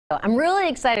I'm really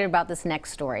excited about this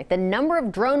next story. The number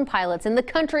of drone pilots in the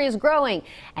country is growing,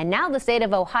 and now the state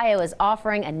of Ohio is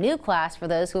offering a new class for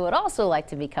those who would also like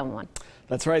to become one.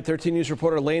 That's right. 13 News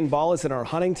reporter Lane Ball is in our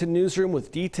Huntington newsroom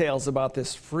with details about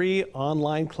this free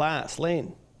online class.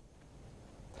 Lane.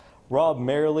 Rob,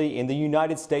 merely in the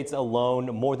United States alone,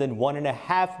 more than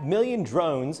 1.5 million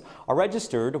drones are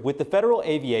registered with the Federal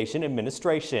Aviation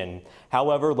Administration.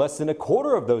 However, less than a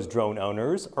quarter of those drone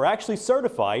owners are actually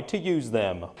certified to use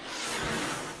them.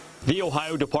 The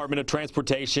Ohio Department of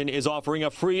Transportation is offering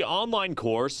a free online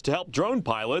course to help drone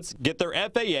pilots get their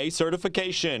FAA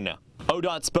certification.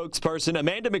 ODOT spokesperson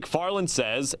Amanda McFarland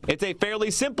says it's a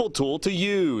fairly simple tool to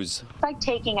use. It's like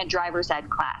taking a driver's ed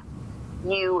class.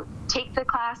 You take the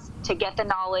class to get the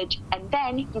knowledge, and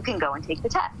then you can go and take the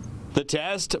test. The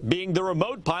test being the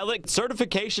remote pilot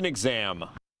certification exam.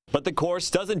 But the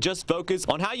course doesn't just focus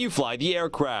on how you fly the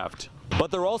aircraft, but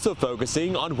they're also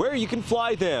focusing on where you can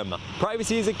fly them.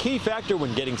 Privacy is a key factor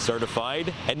when getting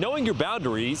certified, and knowing your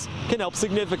boundaries can help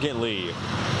significantly.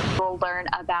 We'll learn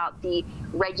about the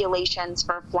regulations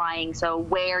for flying, so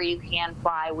where you can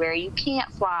fly, where you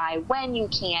can't fly, when you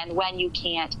can, when you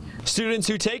can't. Students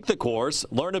who take the course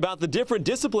learn about the different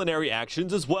disciplinary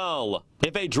actions as well.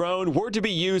 If a drone were to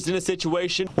be used in a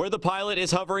situation where the pilot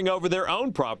is hovering over their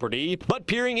own property but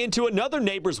peering into another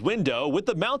neighbor's window with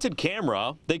the mounted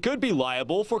camera, they could be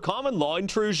liable for common law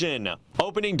intrusion.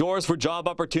 Opening doors for job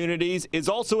opportunities is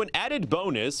also an added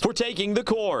bonus for taking the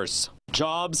course.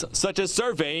 Jobs such as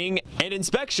surveying and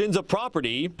inspections of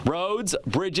property, roads,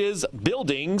 bridges,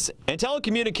 buildings, and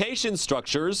telecommunications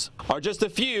structures are just a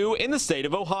few in the state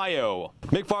of Ohio.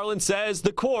 McFarland says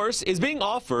the course is being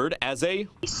offered as a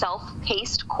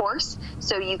self-paced course,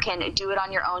 so you can do it on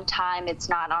your own time. It's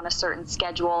not on a certain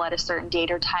schedule at a certain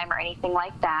date or time or anything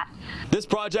like that. This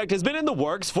project has been in the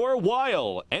works for a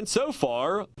while, and so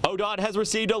far, ODOT has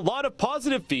received a lot of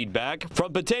positive feedback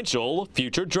from potential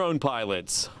future drone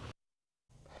pilots.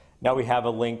 Now we have a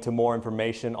link to more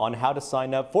information on how to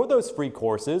sign up for those free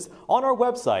courses on our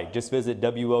website. Just visit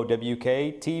WOWKTV.com.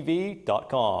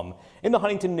 In the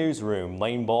Huntington newsroom,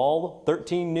 Lane Ball,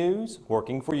 13 News,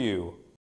 working for you.